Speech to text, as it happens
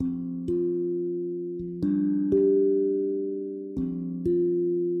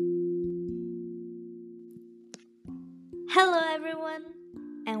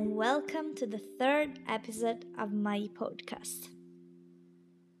Welcome to the third episode of my podcast.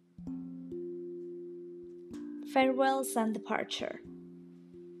 Farewells and Departure.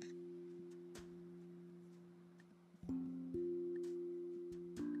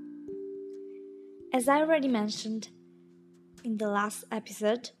 As I already mentioned in the last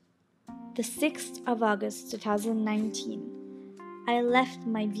episode, the 6th of August 2019, I left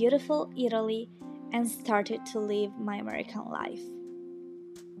my beautiful Italy and started to live my American life.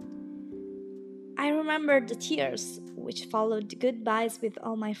 I remember the tears which followed the goodbyes with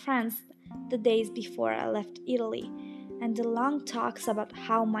all my friends the days before I left Italy and the long talks about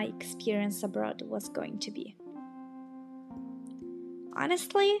how my experience abroad was going to be.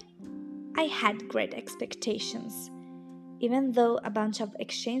 Honestly, I had great expectations, even though a bunch of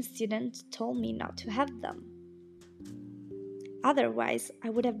exchange students told me not to have them. Otherwise, I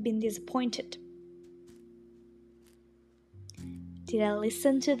would have been disappointed. Did I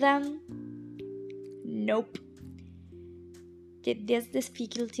listen to them? Nope. Did these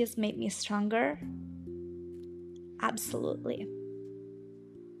difficulties make me stronger? Absolutely.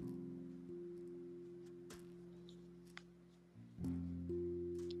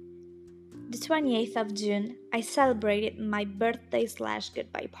 The 28th of June, I celebrated my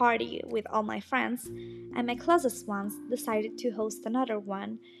birthday/goodbye party with all my friends, and my closest ones decided to host another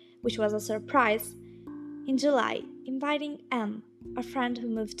one, which was a surprise, in July, inviting Em, a friend who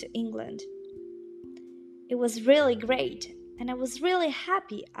moved to England. It was really great, and I was really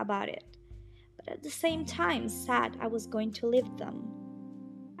happy about it, but at the same time sad I was going to leave them.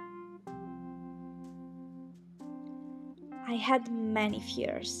 I had many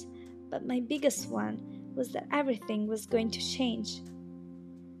fears, but my biggest one was that everything was going to change,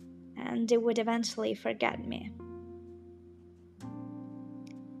 and they would eventually forget me.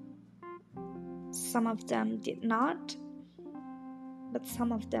 Some of them did not, but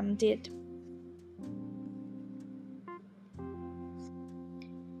some of them did.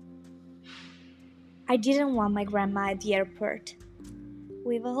 I didn't want my grandma at the airport.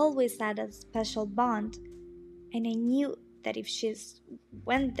 We've always had a special bond, and I knew that if she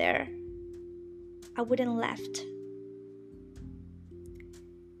went there, I wouldn't left.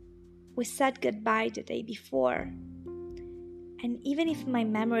 We said goodbye the day before, and even if my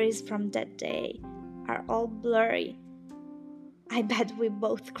memories from that day are all blurry, I bet we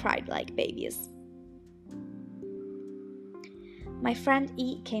both cried like babies. My friend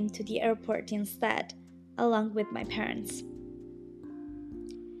E came to the airport instead, along with my parents.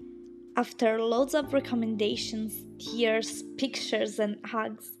 After loads of recommendations, tears, pictures, and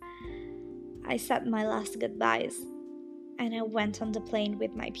hugs, I said my last goodbyes, and I went on the plane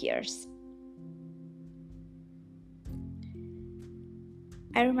with my peers.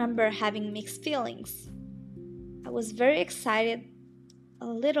 I remember having mixed feelings. I was very excited, a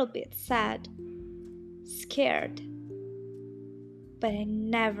little bit sad, scared, but I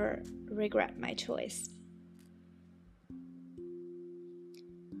never regret my choice.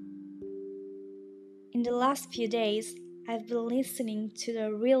 In the last few days, I've been listening to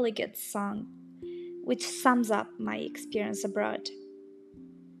a really good song, which sums up my experience abroad.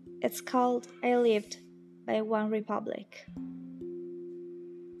 It's called I Lived by OneRepublic.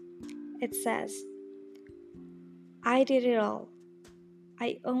 It says, I did it all.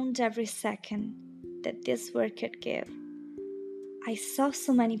 I owned every second that this world could give. I saw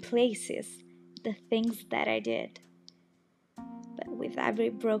so many places, the things that I did. But with every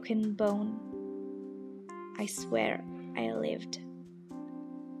broken bone, I swear I lived.